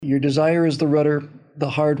Your desire is the rudder, the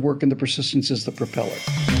hard work and the persistence is the propeller.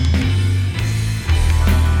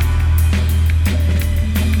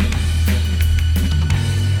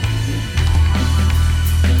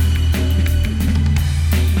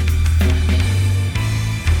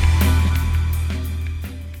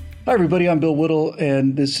 Hi, everybody. I'm Bill Whittle,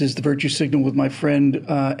 and this is the Virtue Signal with my friend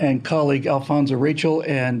and colleague Alfonso Rachel.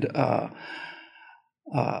 And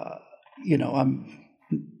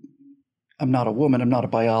I'm not a woman, I'm not a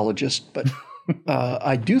biologist, but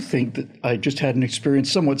I do think that I just had an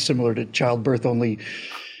experience somewhat similar to childbirth, only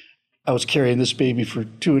I was carrying this baby for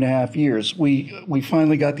 2.5 years. We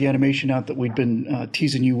finally got the animation out that we'd been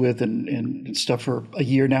teasing you with and stuff for a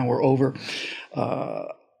year now. We're over.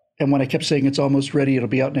 And when I kept saying it's almost ready, it'll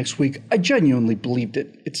be out next week, I genuinely believed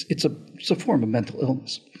it. It's a form of mental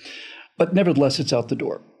illness. But nevertheless, it's out the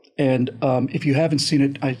door. And if you haven't seen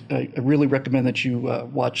it, I really recommend that you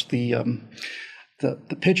watch the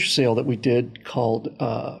pitch sale that we did called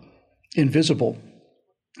Invisible,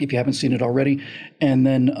 if you haven't seen it already. And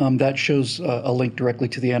then that shows a link directly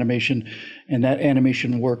to the animation. And that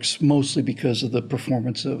animation works mostly because of the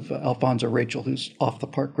performance of Alfonso Rachel, who's off the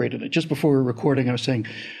park great in it. Just before we were recording, I was saying,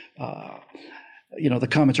 the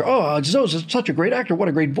comments are, Zoe's such a great actor. What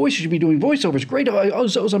a great voice. You should be doing voiceovers. Great.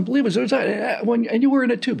 Zoe's unbelievable. And you were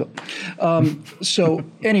in it too, Bill. So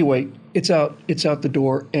anyway, it's out the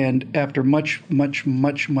door. And after much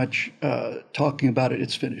talking about it,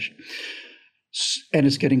 it's finished. And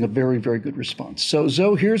it's getting a very, very good response. So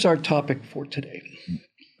Zoe, here's our topic for today.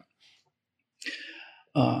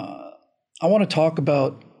 I want to talk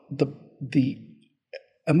about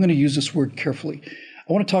I'm going to use this word carefully.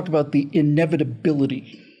 I want to talk about the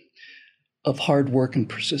inevitability of hard work and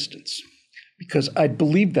persistence, because I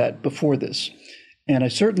believed that before this, and I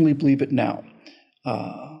certainly believe it now.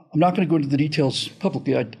 I'm not going to go into the details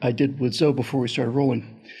publicly. I did with Zoe before we started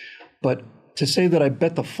rolling, but to say that I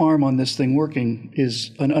bet the farm on this thing working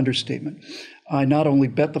is an understatement. I not only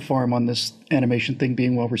bet the farm on this animation thing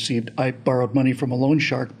being well received, I borrowed money from a loan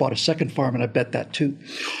shark, bought a second farm, and I bet that too.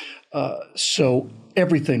 So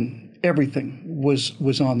everything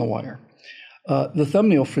was on the wire. The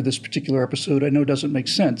thumbnail for this particular episode I know doesn't make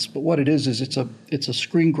sense, but what it is it's a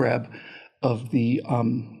screen grab of the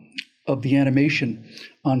animation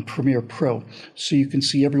on Premiere Pro, so you can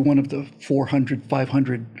see every one of the 400,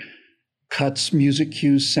 500 cuts, music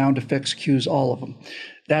cues, sound effects cues, all of them.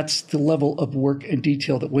 That's the level of work and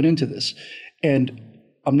detail that went into this. And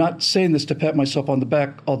I'm not saying this to pat myself on the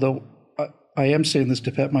back, although I am saying this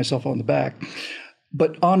to pat myself on the back.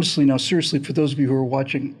 But honestly, now seriously, for those of you who are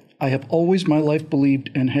watching, I have always my life believed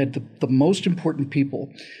and had the most important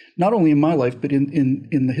people, not only in my life, but in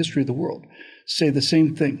the history of the world, say the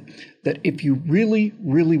same thing, that if you really,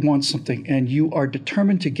 really want something and you are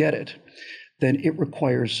determined to get it, then it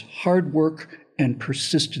requires hard work and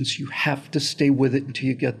persistence. You have to stay with it until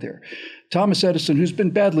you get there. Thomas Edison, who's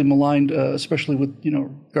been badly maligned, especially with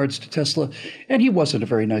regards to Tesla, and he wasn't a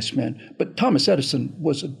very nice man, but Thomas Edison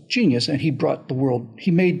was a genius, and he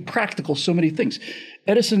made practical so many things.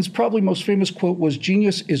 Edison's probably most famous quote was,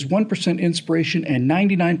 "Genius is 1% inspiration and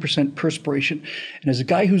 99% perspiration." And as a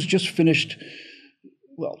guy who's just finished,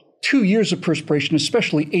 2 years of perspiration,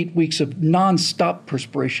 especially 8 weeks of nonstop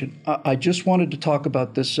perspiration, I just wanted to talk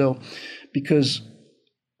about this, because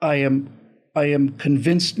I am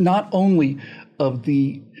convinced not only of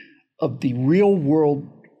the real world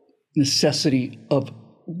necessity of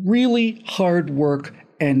really hard work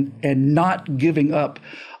and not giving up.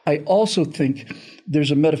 I also think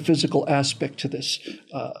there's a metaphysical aspect to this.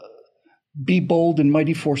 Be bold and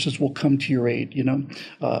mighty forces will come to your aid,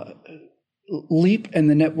 leap and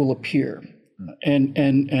the net will appear. And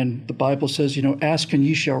the Bible says, ask and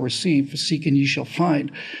ye shall receive, seek and ye shall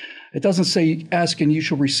find. It doesn't say ask and you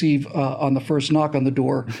shall receive on the first knock on the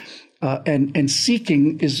door. And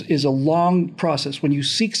seeking is a long process. When you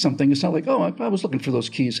seek something, it's not like, I was looking for those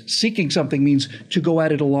keys. Seeking something means to go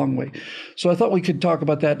at it a long way. So I thought we could talk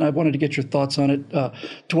about that, and I wanted to get your thoughts on it.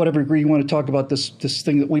 To whatever degree you want to talk about this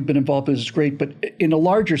thing that we've been involved in is great, but in a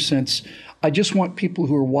larger sense, I just want people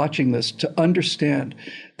who are watching this to understand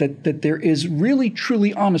that there is really,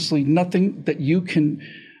 truly, honestly, nothing that you can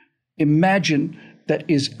imagine that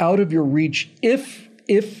is out of your reach if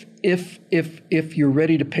you're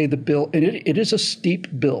ready to pay the bill. And it is a steep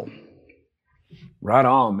bill. Right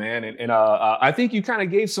on, man. And I think you kind of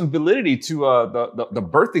gave some validity to the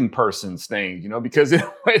birthing person's thing, because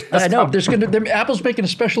I know Apple's making a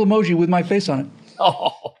special emoji with my face on it.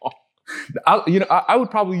 Oh, I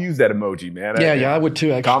would probably use that emoji, man. Yeah, I would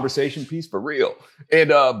too. Actually. Conversation piece for real. And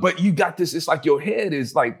but you got this. It's like your head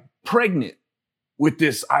is like pregnant with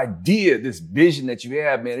this idea, this vision that you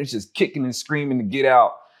have, man. It's just kicking and screaming to get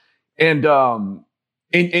out. And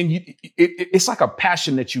it's like a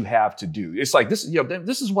passion that you have to do. It's like this,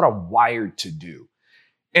 this is what I'm wired to do.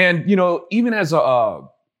 And, even as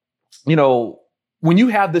when you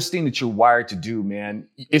have this thing that you're wired to do, man,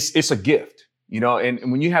 it's a gift,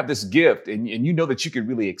 and when you have this gift and you know that you could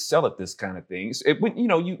really excel at this kind of things, when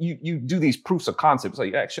you do these proofs of concepts,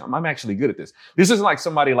 like, actually, I'm actually good at this. This isn't like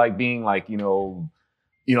somebody like being like,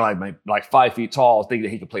 like 5 feet tall, thinking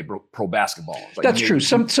that he could play pro basketball. Like, that's true.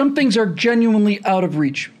 Some things are genuinely out of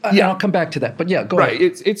reach. And I'll come back to that. But yeah, go ahead. Right.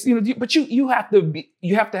 It's but you have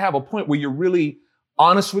to have a point where you're really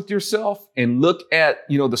honest with yourself and look at,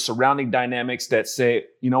 the surrounding dynamics that say,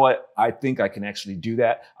 you know what, I think I can actually do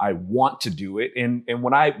that. I want to do it. And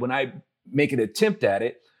when I make an attempt at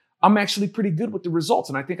it, I'm actually pretty good with the results.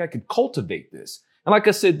 And I think I could cultivate this. And like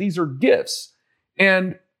I said, these are gifts.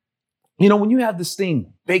 And, when you have this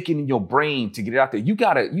thing baking in your brain to get it out there, you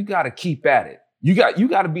gotta keep at it. You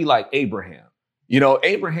gotta be like Abraham.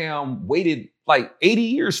 Abraham waited like 80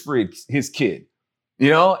 years for his kid,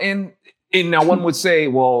 and now one would say,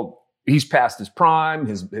 well, he's past his prime.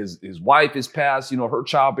 His wife is past, her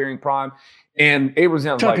childbearing prime. And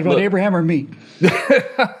Abraham's talking like, about Abraham or me?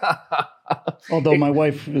 Although my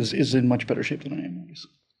wife is in much better shape than I am,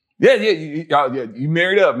 obviously. Yeah, you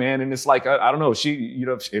married up, man. And it's like, I don't know, if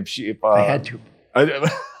I had to.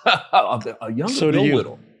 A younger Bill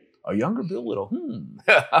Whittle. A younger Bill Whittle.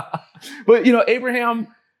 But, Abraham,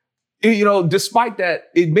 despite that,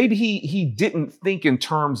 maybe he didn't think in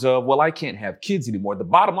terms of, well, I can't have kids anymore. The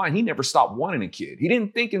bottom line, he never stopped wanting a kid. He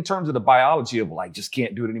didn't think in terms of the biology of, like, just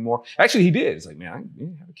can't do it anymore. Actually, he did. It's like, man, I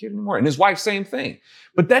can't have a kid anymore. And his wife, same thing.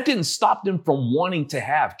 But that didn't stop them from wanting to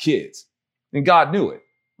have kids. And God knew it,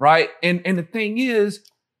 right? And the thing is,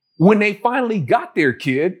 when they finally got their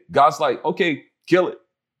kid, God's like, okay, kill it.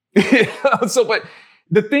 But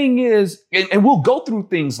the thing is, and we'll go through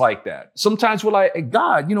things like that. Sometimes we're like, hey,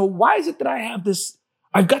 God, why is it that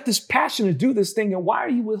I've got this passion to do this thing, and why are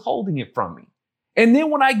you withholding it from me? And then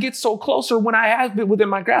when I get so closer, when I have it within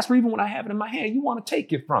my grasp, or even when I have it in my hand, you want to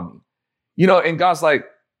take it from me. And God's like,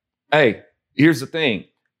 hey, here's the thing.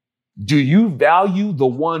 Do you value the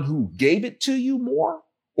one who gave it to you more,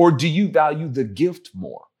 or do you value the gift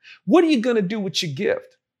more? What are you going to do with your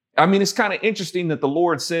gift? I mean, it's kind of interesting that the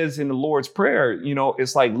Lord says in the Lord's Prayer,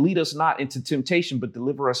 it's like, lead us not into temptation, but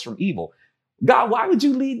deliver us from evil. God, why would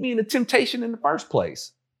you lead me into temptation in the first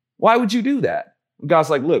place? Why would you do that? And God's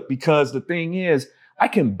like, look, because the thing is, I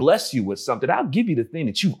can bless you with something. I'll give you the thing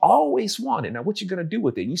that you've always wanted. Now, what you going to do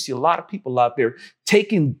with it? And you see a lot of people out there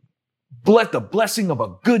taking the blessing of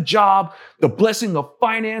a good job, the blessing of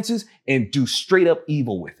finances, and do straight up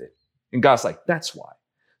evil with it. And God's like, that's why.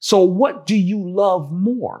 So what do you love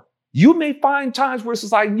more? You may find times where it's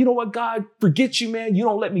just like, you know what, God, forget you, man. You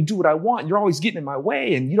don't let me do what I want. You're always getting in my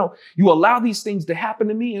way. And, you allow these things to happen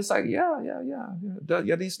to me. It's like,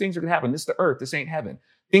 yeah, these things are going to happen. This is the earth. This ain't heaven.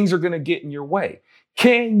 Things are going to get in your way.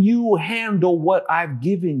 Can you handle what I've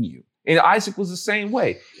given you? And Isaac was the same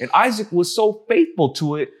way. And Isaac was so faithful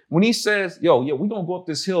to it when he says, we're going to go up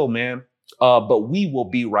this hill, man, but we will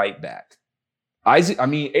be right back.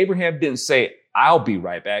 Abraham didn't say, I'll be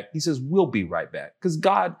right back. He says, we'll be right back. Because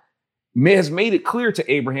God has made it clear to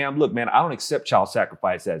Abraham, look, man, I don't accept child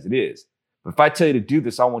sacrifice as it is. But if I tell you to do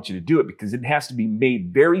this, I want you to do it, because it has to be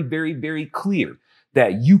made very, very, very clear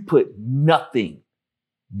that you put nothing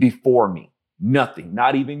before me. Nothing,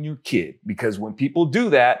 not even your kid. Because when people do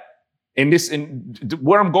that, and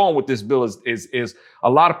where I'm going with this, Bill, is a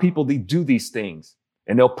lot of people, they do these things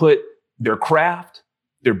and they'll put their craft,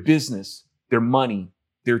 their business, their money,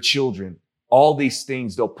 their children, all these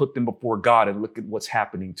things, they'll put them before God, and look at what's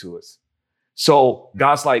happening to us. So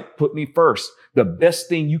God's like, put me first. The best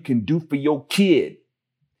thing you can do for your kid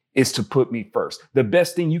is to put me first. The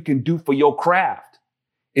best thing you can do for your craft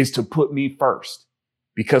is to put me first.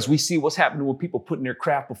 Because we see what's happening with people putting their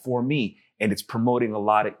craft before me, and it's promoting a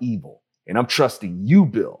lot of evil. And I'm trusting you,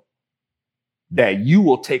 Bill, that you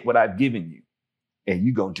will take what I've given you and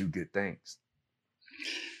you're going to do good things.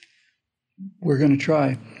 We're going to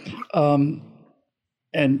try. And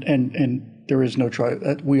there is no try.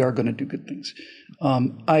 We are going to do good things.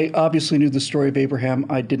 I obviously knew the story of Abraham.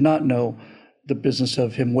 I did not know the business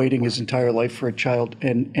of him waiting his entire life for a child.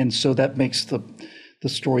 And so that makes the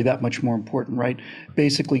story that much more important, right?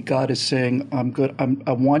 Basically, God is saying, I'm good.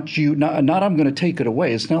 I want you, not I'm going to take it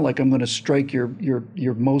away. It's not like I'm going to strike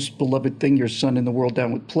your most beloved thing, your son in the world,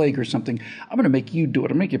 down with plague or something. I'm going to make you do it.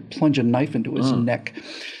 I'm going to make you plunge a knife into his neck.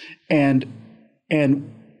 And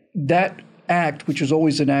that act, which is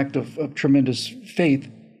always an act of tremendous faith,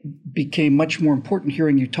 became much more important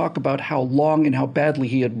hearing you talk about how long and how badly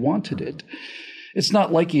he had wanted it. It's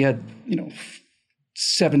not like he had,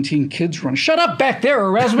 17 kids running. Shut up back there,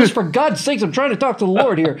 Erasmus, for God's sakes. I'm trying to talk to the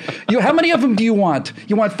Lord here. How many of them do you want?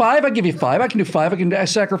 You want 5? I give you 5. I can do 5. I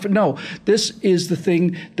sacrifice. No, this is the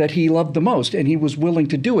thing that he loved the most, and he was willing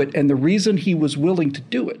to do it. And the reason he was willing to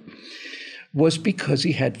do it was because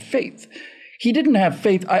he had faith. He didn't have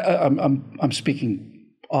faith. I'm speaking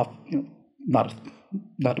off, not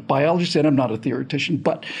a biologist, and I'm not a theoretician,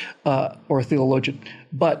 but or a theologian.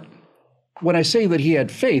 But when I say that he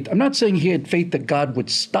had faith, I'm not saying he had faith that God would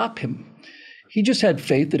stop him. He just had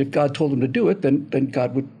faith that if God told him to do it, then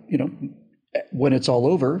God would, when it's all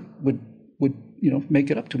over, would make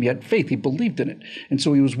it up to him. He had faith. He believed in it, and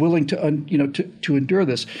so he was willing to endure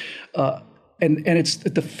this. And it's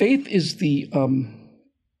the faith is the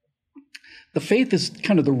faith is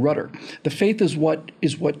kind of the rudder. The faith is what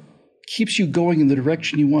keeps you going in the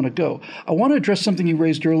direction you want to go. I want to address something you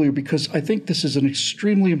raised earlier because I think this is an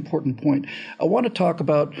extremely important point. I want to talk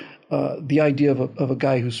about the idea of a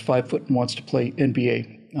guy who's 5 foot and wants to play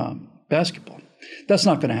NBA basketball. That's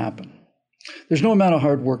not going to happen. There's no amount of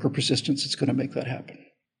hard work or persistence that's going to make that happen.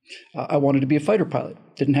 I wanted to be a fighter pilot.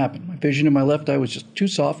 Didn't happen. My vision in my left eye was just too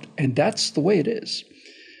soft, and that's the way it is.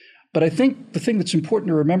 But I think the thing that's important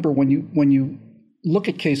to remember when you look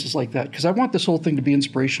at cases like that, because I want this whole thing to be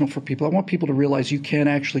inspirational for people. I want people to realize you can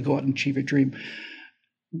actually go out and achieve a dream.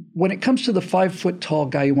 When it comes to the 5 foot tall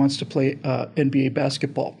guy who wants to play NBA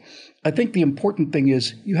basketball, I think the important thing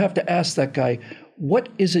is you have to ask that guy, what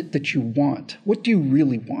is it that you want? What do you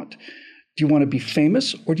really want? Do you want to be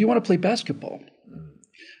famous or do you want to play basketball?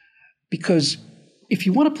 Because if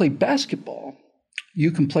you want to play basketball,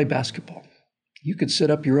 you can play basketball. You could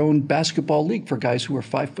set up your own basketball league for guys who are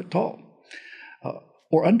 5 foot tall.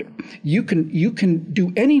 Or under. You can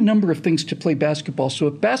do any number of things to play basketball. So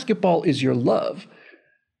if basketball is your love,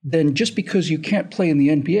 then just because you can't play in the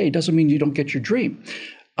NBA doesn't mean you don't get your dream.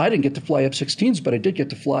 I didn't get to fly F-16s, but I did get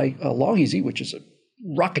to fly Long Easy, which is a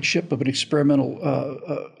rocket ship of an experimental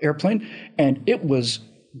airplane, and it was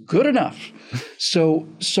good enough. So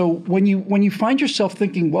when you find yourself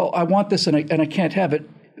thinking, well, I want this and I can't have it,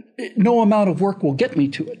 no amount of work will get me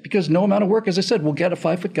to it, because no amount of work, as I said, will get a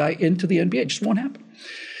 5 foot guy into the NBA. It just won't happen.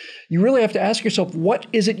 You really have to ask yourself, what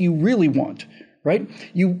is it you really want, right?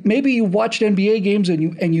 Maybe you watched NBA games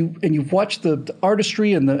and you've watched the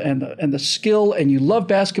artistry and the skill, and you love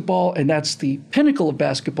basketball, and that's the pinnacle of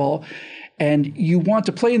basketball, and you want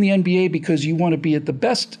to play in the NBA because you want to be at the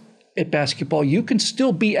best at basketball. You can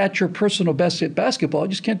still be at your personal best at basketball, you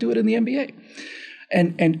just can't do it in the NBA.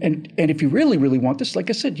 And if you really, really want this, like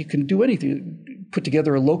I said, you can do anything. Put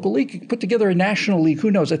together a local league, you can put together a national league.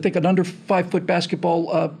 Who knows? I think an under 5 foot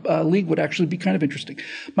basketball league would actually be kind of interesting.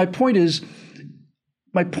 My point is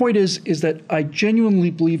that I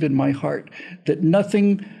genuinely believe in my heart that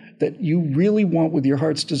nothing that you really want with your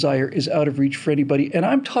heart's desire is out of reach for anybody. And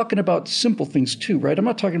I'm talking about simple things too, right? I'm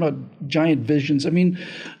not talking about giant visions. I mean,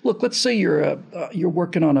 look, let's say you're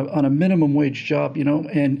working on a minimum wage job,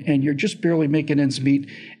 and you're just barely making ends meet,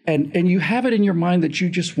 and you have it in your mind that you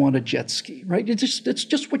just want a jet ski, right? It's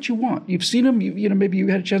just what you want. You've seen them, maybe you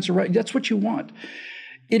had a chance to ride. That's what you want.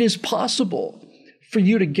 It is possible for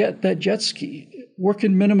you to get that jet ski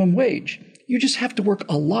working minimum wage. You just have to work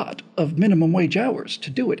a lot of minimum wage hours to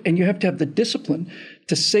do it. And you have to have the discipline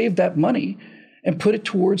to save that money and put it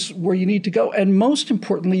towards where you need to go. And most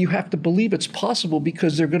importantly, you have to believe it's possible,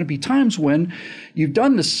 because there are going to be times when you've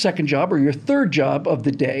done this second job or your third job of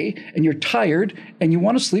the day and you're tired and you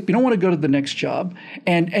want to sleep. You don't want to go to the next job.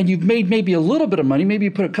 And you've made maybe a little bit of money. Maybe you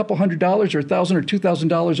put a couple $100 or $1,000 or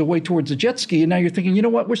 $2,000 away towards a jet ski. And now you're thinking, you know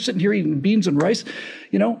what? We're sitting here eating beans and rice.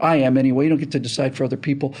 I am anyway. You don't get to decide for other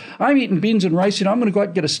people. I'm eating beans and rice. I'm going to go out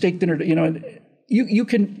and get a steak dinner. And you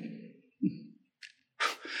can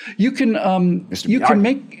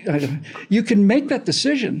make that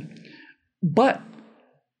decision, but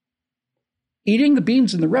eating the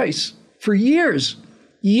beans and the rice for years,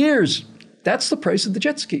 that's the price of the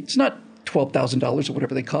jet ski. It's not $12,000 or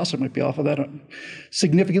whatever they cost. I might be off of that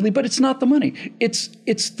significantly, but it's not the money. It's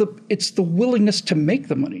the willingness to make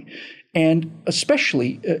the money. And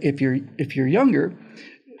especially if you're younger,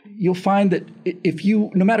 you'll find that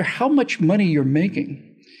no matter how much money you're making,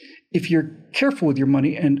 if you're careful with your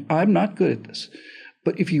money, and I'm not good at this,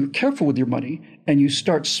 but if you're careful with your money and you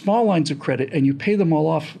start small lines of credit and you pay them all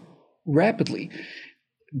off rapidly,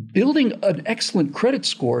 building an excellent credit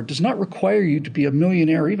score does not require you to be a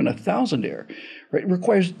millionaire or even a thousandaire, right? It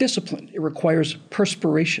requires discipline. It requires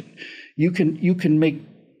perspiration. You can make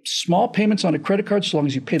small payments on a credit card, so long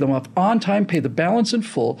as you pay them off on time, pay the balance in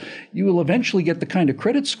full, you will eventually get the kind of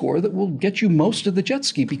credit score that will get you most of the jet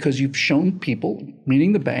ski, because you've shown people,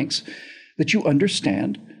 meaning the banks, that you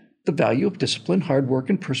understand the value of discipline, hard work,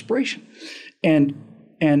 and perspiration.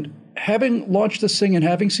 And having launched this thing and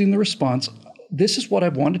having seen the response, this is what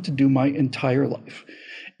I've wanted to do my entire life.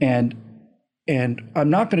 And I'm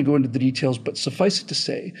not going to go into the details, but suffice it to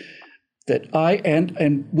say that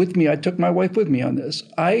and with me, I took my wife with me on this.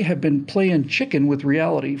 I have been playing chicken with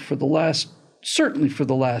reality certainly for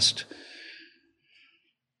the last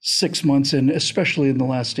 6 months, and especially in the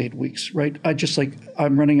last 8 weeks, right?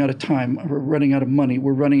 I'm running out of time. We're running out of money.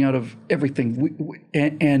 We're running out of everything.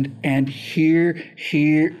 And here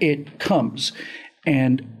it comes.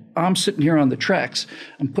 And I'm sitting here on the tracks.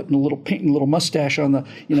 I'm painting a little mustache on the,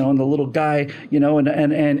 on the little guy,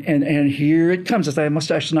 and here it comes. It's like,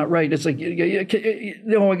 mustache is not right. It's like,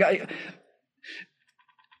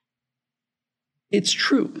 it's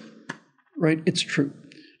true, right? It's true.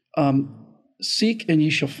 Seek and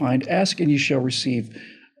ye shall find, ask and ye shall receive.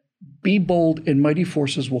 Be bold and mighty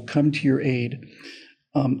forces will come to your aid.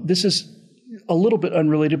 This is a little bit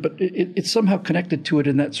unrelated, but it's somehow connected to it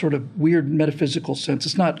in that sort of weird metaphysical sense.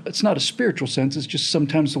 It's not a spiritual sense. It's just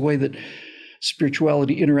sometimes the way that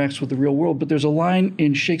spirituality interacts with the real world. But there's a line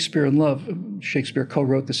in Shakespeare in Love. Shakespeare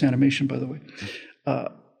co-wrote this animation, by the way,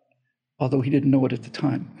 although he didn't know it at the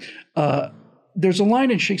time. There's a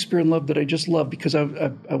line in Shakespeare in Love that I just love, because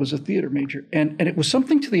I was a theater major, and it was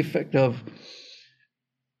something to the effect of,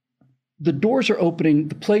 the doors are opening,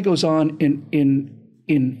 the play goes on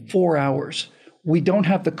in 4 hours. We don't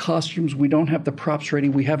have the costumes, we don't have the props ready,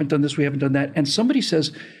 we haven't done this, we haven't done that. And somebody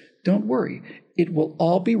says, don't worry, it will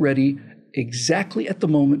all be ready exactly at the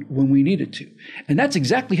moment when we need it to. And that's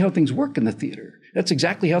exactly how things work in the theater. That's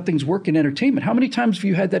exactly how things work in entertainment. How many times have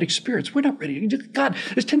you had that experience? We're not ready. God,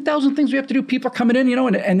 there's 10,000 things we have to do. People are coming in,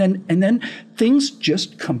 and then things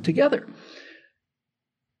just come together.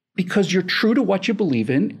 Because you're true to what you believe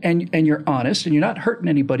in, and you're honest, and you're not hurting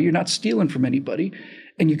anybody, you're not stealing from anybody,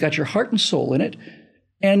 and you've got your heart and soul in it,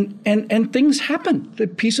 and things happen. The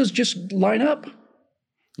pieces just line up.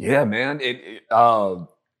 Yeah, man.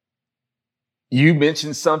 You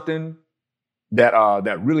mentioned something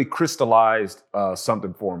that really crystallized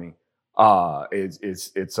something for me.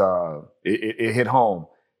 It hit home.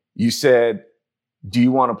 You said, "Do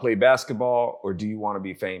you want to play basketball or do you want to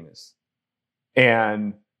be famous?"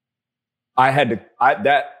 And I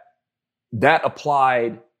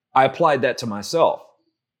applied that to myself.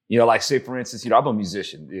 Like, say for instance, I'm a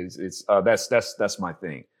musician. That's my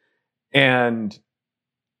thing, and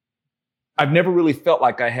I've never really felt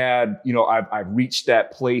like I had, I've reached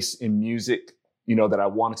that place in music, that I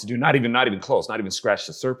wanted to do. Not even close, not even scratched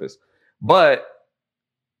the surface. But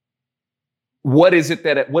what is it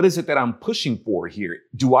that I'm pushing for here?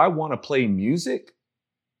 Do I want to play music,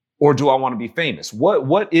 or do I want to be famous?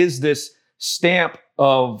 What is this stamp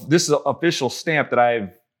of this official stamp that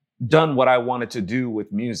I've done what I wanted to do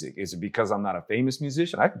with music? Is it because I'm not a famous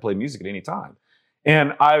musician? I can play music at any time.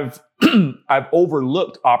 And I've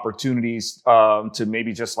overlooked opportunities to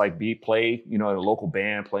maybe just like play, at a local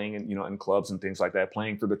band, playing in clubs and things like that,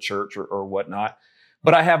 playing for the church or whatnot.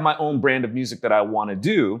 But I have my own brand of music that I want to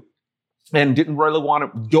do, and didn't really want to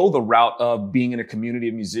go the route of being in a community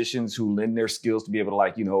of musicians who lend their skills to be able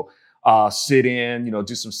to sit in,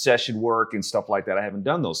 do some session work and stuff like that. I haven't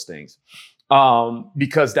done those things.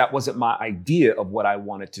 Because that wasn't my idea of what I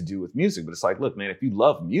wanted to do with music. But it's like, look, man, if you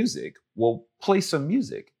love music, well, play some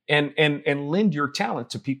music and lend your talent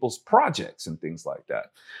to people's projects and things like that.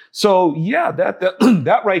 So yeah,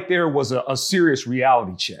 that right there was a serious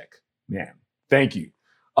reality check, man. Thank you.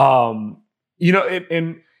 The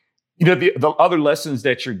other lessons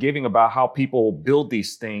that you're giving about how people build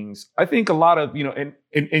these things, I think a lot of,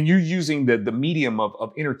 and you're using the medium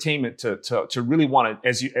of entertainment to really want to,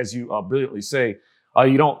 as you brilliantly say,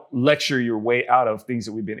 you don't lecture your way out of things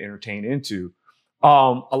that we've been entertained into.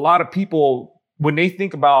 A lot of people, when they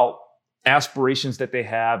think about aspirations that they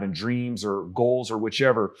have and dreams or goals or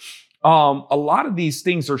whichever, a lot of these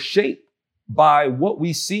things are shaped by what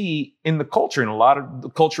we see in the culture. And a lot of the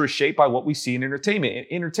culture is shaped by what we see in entertainment.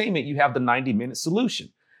 In entertainment, you have the 90-minute solution.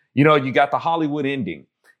 You got the Hollywood ending.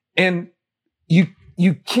 And you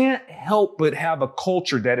can't help but have a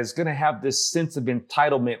culture that is going to have this sense of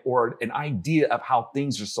entitlement or an idea of how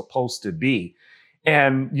things are supposed to be.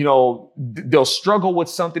 And, they'll struggle with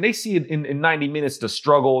something. They see it in 90 minutes, the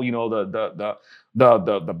struggle, the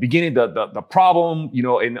beginning, the problem,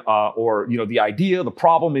 or the idea, the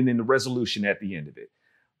problem, and then the resolution at the end of it.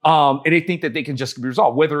 And they think that they can just be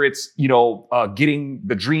resolved, whether it's, getting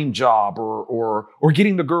the dream job or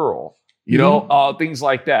getting the girl, things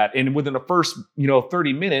like that. And within the first,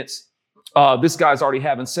 30 minutes, this guy's already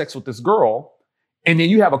having sex with this girl. And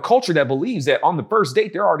then you have a culture that believes that on the first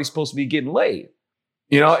date, they're already supposed to be getting laid,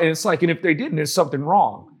 and it's like, and if they didn't, there's something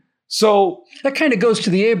wrong. So that kind of goes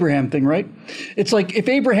to the Abraham thing, right? It's like if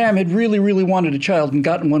Abraham had really, really wanted a child and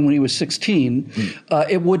gotten one when he was 16,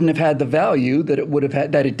 it wouldn't have had the value that it would have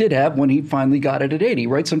had, that it did have when he finally got it at 80,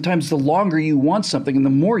 right? Sometimes the longer you want something and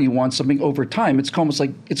the more you want something over time, it's almost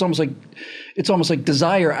like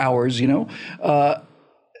desire hours,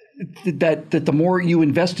 that the more you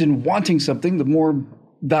invest in wanting something, the more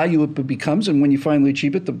value it becomes, and when you finally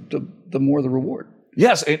achieve it, the more the reward.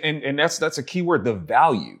 Yes, and that's a key word, the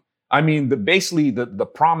value. I mean, basically the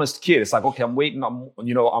promised kid. It's like, okay, I'm waiting.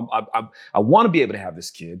 I want to be able to have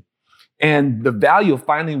this kid, and the value of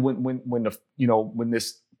finally when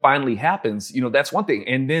this finally happens, that's one thing.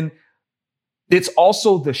 And then it's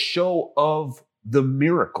also the show of the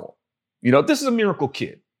miracle. This is a miracle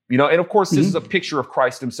kid. And of course, this is a picture of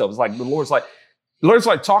Christ himself. It's like the Lord's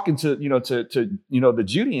like talking to the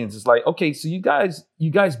Judeans. It's like, okay, so you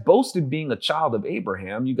guys boasted being a child of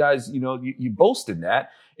Abraham. You guys, you boasted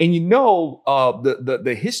that. And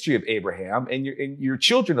the history of Abraham, and you're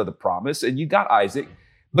children of the promise, and you got Isaac,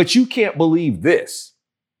 but you can't believe this.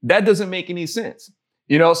 That doesn't make any sense.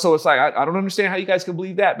 So it's like, I don't understand how you guys can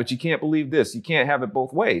believe that, but you can't believe this. You can't have it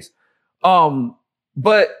both ways.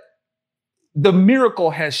 But the miracle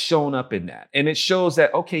has shown up in that. And it shows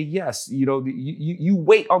that, okay, yes, you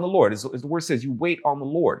wait on the Lord. As the word says, you wait on the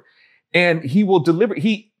Lord, and he will deliver.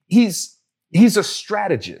 He's a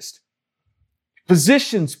strategist.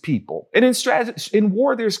 Positions people. And in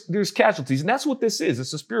war, there's casualties. And that's what this is.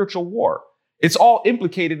 It's a spiritual war. It's all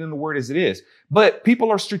implicated in the word as it is. But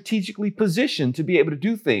people are strategically positioned to be able to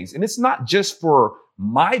do things. And it's not just for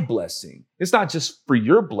my blessing. It's not just for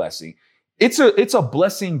your blessing. It's a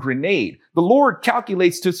blessing grenade. The Lord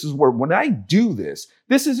calculates this as where when I do this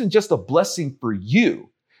isn't just a blessing for you.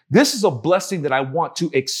 This is a blessing that I want to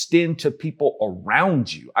extend to people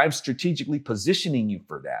around you. I'm strategically positioning you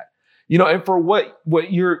for that. And for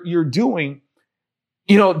what you're doing,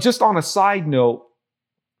 just on a side note,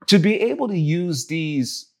 to be able to use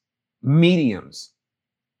these mediums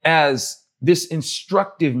as this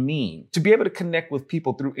instructive mean, to be able to connect with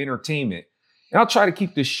people through entertainment. And I'll try to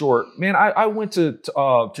keep this short. Man, I went to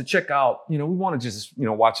check out, we want to just,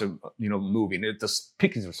 watch a, movie, and the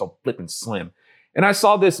pickings are so flipping slim. And I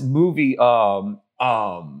saw this movie,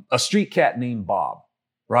 A Street Cat Named Bob,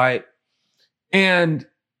 right? And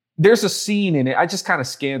there's a scene in it. I just kind of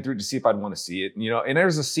scanned through to see if I'd want to see it, and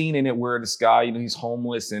there's a scene in it where this guy, he's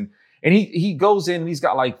homeless, and he goes in and he's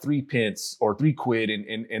got like 3 pence or 3 quid.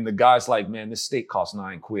 And the guy's like, man, this steak costs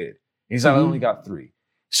 9 quid. And he's like, I only got 3.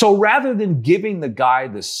 So rather than giving the guy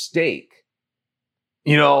the steak,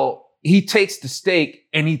 he takes the steak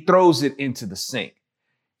and he throws it into the sink.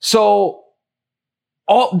 So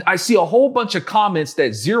I see a whole bunch of comments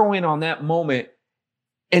that zero in on that moment,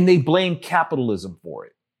 and they blame capitalism for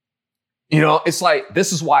it. It's like,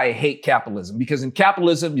 this is why I hate capitalism, because in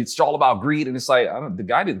capitalism, it's all about greed. And it's like, the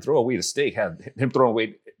guy didn't throw away the steak. Him throwing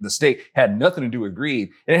away the steak had nothing to do with greed.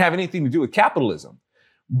 It didn't have anything to do with capitalism.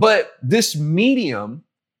 But this medium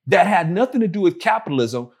that had nothing to do with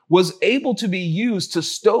capitalism was able to be used to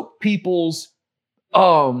stoke people's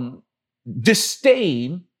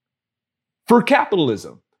disdain for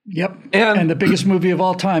capitalism. Yep. And the biggest movie of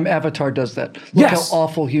all time, Avatar, does that. Look how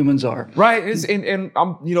awful humans are. Right. And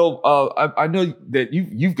I'm, I know that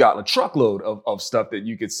you've got a truckload of stuff that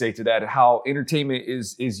you could say to that, how entertainment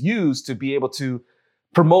is used to be able to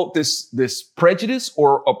promote this prejudice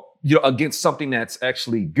or against something that's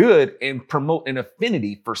actually good, and promote an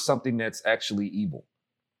affinity for something that's actually evil.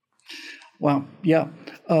 Wow. Yeah.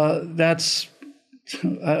 That's,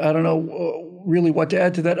 I don't know really what to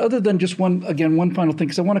add to that, other than just one final thing,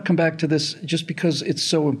 because I want to come back to this just because it's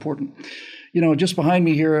so important. Just behind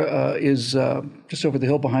me here is just over the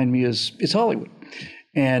hill behind me is Hollywood.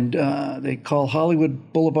 And they call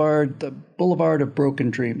Hollywood Boulevard the Boulevard of Broken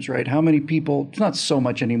Dreams, right? How many people, it's not so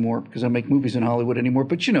much anymore because I make movies in Hollywood anymore,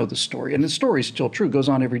 but you know the story. And the story is still true, goes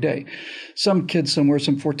on every day. Some kid somewhere,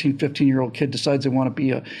 some 14, 15-year-old kid decides they want to be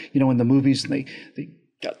in the movies, and they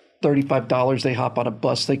got $35, they hop on a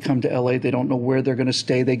bus, they come to LA, they don't know where they're going to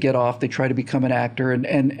stay, they get off, they try to become an actor, and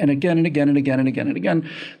again and again and again and again and again,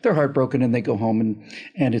 they're heartbroken and they go home,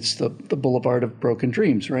 and it's the Boulevard of Broken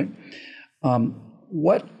Dreams, right?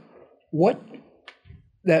 What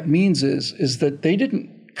that means is that they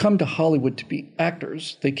didn't come to Hollywood to be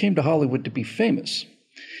actors. They came to Hollywood to be famous.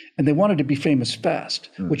 and they wanted to be famous fast,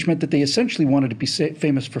 which meant that they essentially wanted to be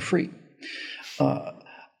famous for free.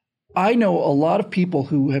 I know a lot of people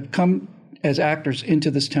who have come as actors into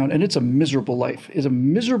this town, and it's a miserable life. It's a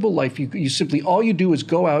miserable life. You simply, all you do is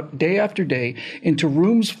go out day after day into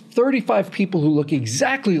rooms, 35 people who look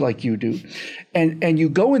exactly like you do, and you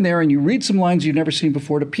go in there and you read some lines you've never seen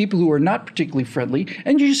before to people who are not particularly friendly,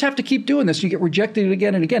 and you just have to keep doing this. You get rejected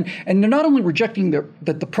again and again. And they're not only rejecting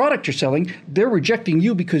the product you're selling, they're rejecting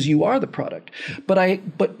you because you are the product. But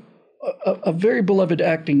a very beloved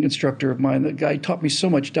acting instructor of mine, the guy taught me so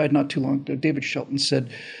much, died not too long ago, David Shelton, said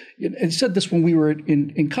this when we were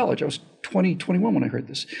in college. I was 20, 21 when I heard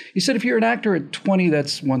this. He said, if you're an actor at 20,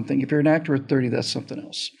 that's one thing. If you're an actor at 30, that's something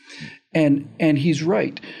else. And he's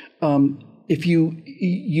right. If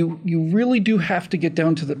you really do have to get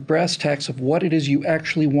down to the brass tacks of what it is you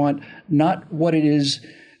actually want, not what it is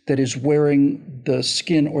that is wearing the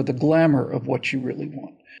skin or the glamour of what you really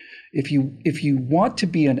want. If you want to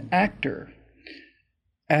be an actor,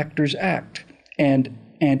 actors act. And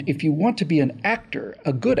if you want to be an actor,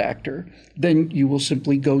 a good actor, then you will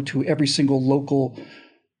simply go to every single local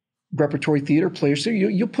repertory theater player. So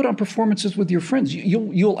you'll put on performances with your friends.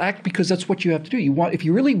 You'll act because that's what you have to do. If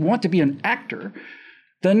you really want to be an actor,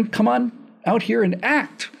 then come on out here and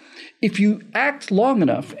act. If you act long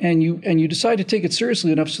enough and you decide to take it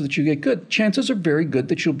seriously enough so that you get good, chances are very good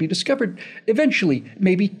that you'll be discovered eventually,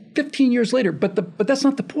 maybe 15 years later. But that's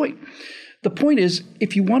not the point. The point is,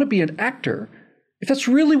 if you want to be an actor, if that's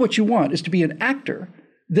really what you want, is to be an actor,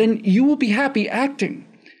 then you will be happy acting.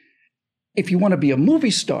 If you want to be a movie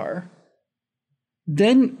star,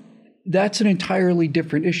 then that's an entirely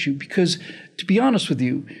different issue. Because to be honest with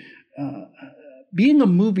you, being a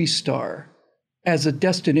movie star as a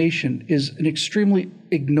destination is an extremely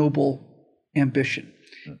ignoble ambition.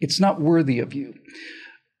 It's not worthy of you.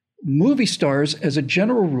 Movie stars, as a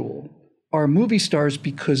general rule, are movie stars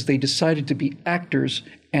because they decided to be actors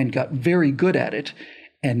and got very good at it.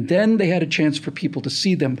 And then they had a chance for people to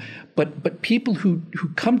see them. But people who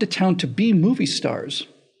come to town to be movie stars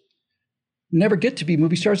never get to be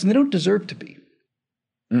movie stars, and they don't deserve to be.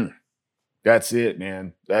 That's it,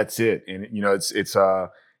 man. That's it. And, it's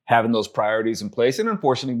having those priorities in place. And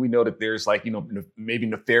unfortunately, we know that there's maybe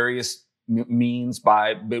nefarious means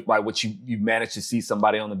by which you manage to see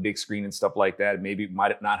somebody on the big screen and stuff like that. Maybe it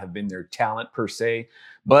might not have been their talent per se,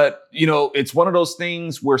 but it's one of those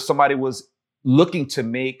things where somebody was looking to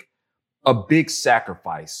make a big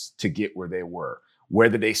sacrifice to get where they were,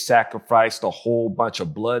 whether they sacrificed a whole bunch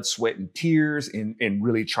of blood, sweat, and tears in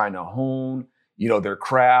really trying to hone, their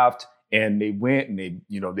craft. And they went and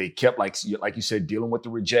they kept, like you said, dealing with the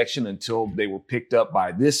rejection until they were picked up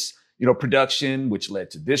by this, production, which led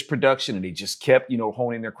to this production. And they just kept,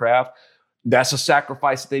 honing their craft. That's a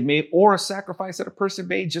sacrifice that they made, or a sacrifice that a person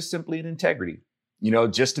made just simply in integrity,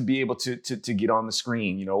 just to be able to get on the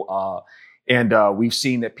screen, And we've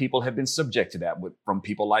seen that people have been subject to that from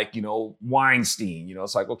people like, Weinstein.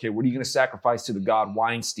 It's like, okay, what are you going to sacrifice to the god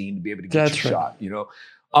Weinstein to be able to get your shot?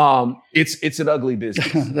 It's an ugly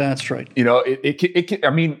business. That's right. It can, I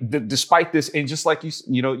mean, despite this, and just like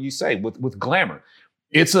you say with glamour,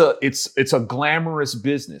 it's a glamorous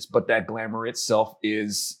business, but that glamour itself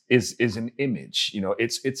is an image.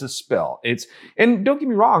 It's a spell. And don't get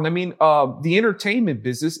me wrong. I mean, the entertainment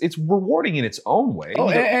business, it's rewarding in its own way. Oh,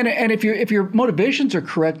 and if your motivations are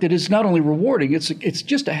correct, it is not only rewarding, it's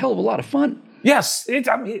just a hell of a lot of fun. Yes, it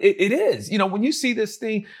is. When you see this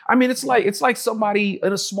thing, I mean, it's like somebody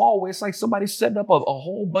in a small way. It's like somebody setting up a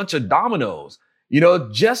whole bunch of dominoes.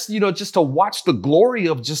 Just to watch the glory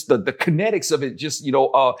of just the kinetics of it. Just the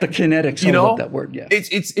kinetics. I love that word. Yeah,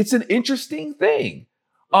 it's an interesting thing.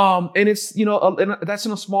 And it's and that's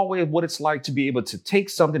in a small way of what it's like to be able to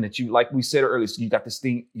take something that you, like we said earlier. So you got this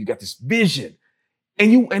thing, you got this vision.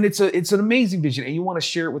 And it's an amazing vision, and you want to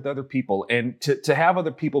share it with other people, and to have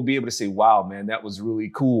other people be able to say, "Wow, man, that was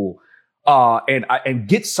really cool," and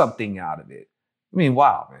get something out of it. I mean,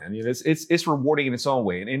 wow, man, it's rewarding in its own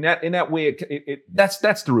way, and in that way, that's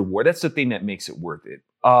the reward. That's the thing that makes it worth it.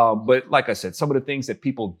 But like I said, some of the things that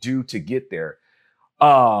people do to get there,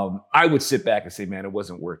 I would sit back and say, "Man, it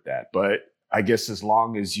wasn't worth that." But I guess as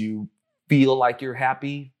long as you feel like you're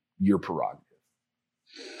happy, your prerogative.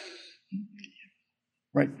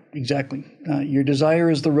 Right, exactly. Your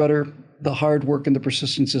desire is the rudder, the hard work and the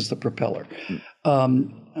persistence is the propeller.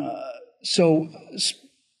 So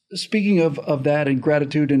speaking of that, and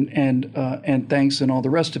gratitude and thanks and all the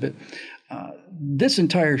rest of it, this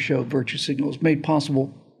entire show, Virtue Signal, is made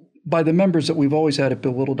possible by the members that we've always had at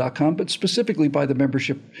BillWhittle.com, but specifically by the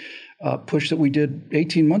membership push that we did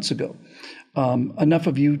 18 months ago. Enough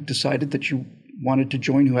of you decided that you wanted to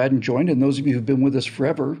join who hadn't joined, and those of you who've been with us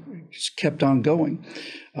forever just kept on going.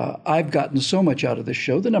 I've gotten so much out of this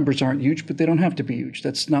show. The numbers aren't huge, but they don't have to be huge.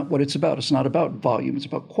 That's not what it's about. It's not about volume. It's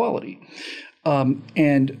about quality.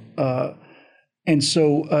 And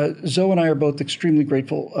so Zoe and I are both extremely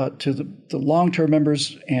grateful to the long-term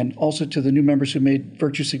members and also to the new members who made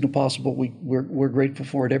Virtue Signal possible. We're grateful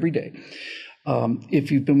for it every day.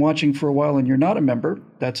 If you've been watching for a while and you're not a member,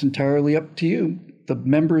 that's entirely up to you. The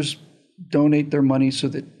members donate their money so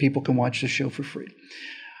that people can watch the show for free.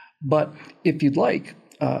 But if you'd like,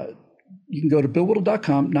 you can go to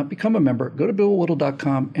BillWhittle.com, not become a member, go to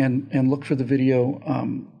BillWhittle.com and look for the video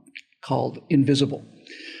called Invisible.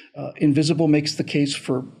 Invisible makes the case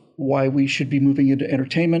for why we should be moving into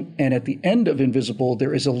entertainment. And at the end of Invisible,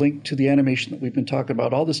 there is a link to the animation that we've been talking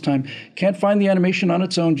about all this time. Can't find the animation on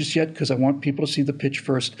its own just yet because I want people to see the pitch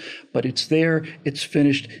first, but it's there, it's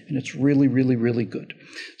finished, and it's really, really, really good.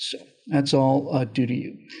 So that's all due to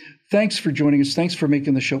you. Thanks for joining us. Thanks for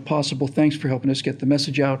making the show possible. Thanks for helping us get the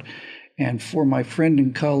message out. And for my friend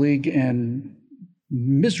and colleague and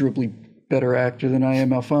miserably better actor than I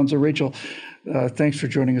am, Alfonso Rachel, thanks for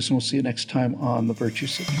joining us, and we'll see you next time on The Virtue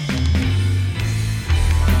Signal.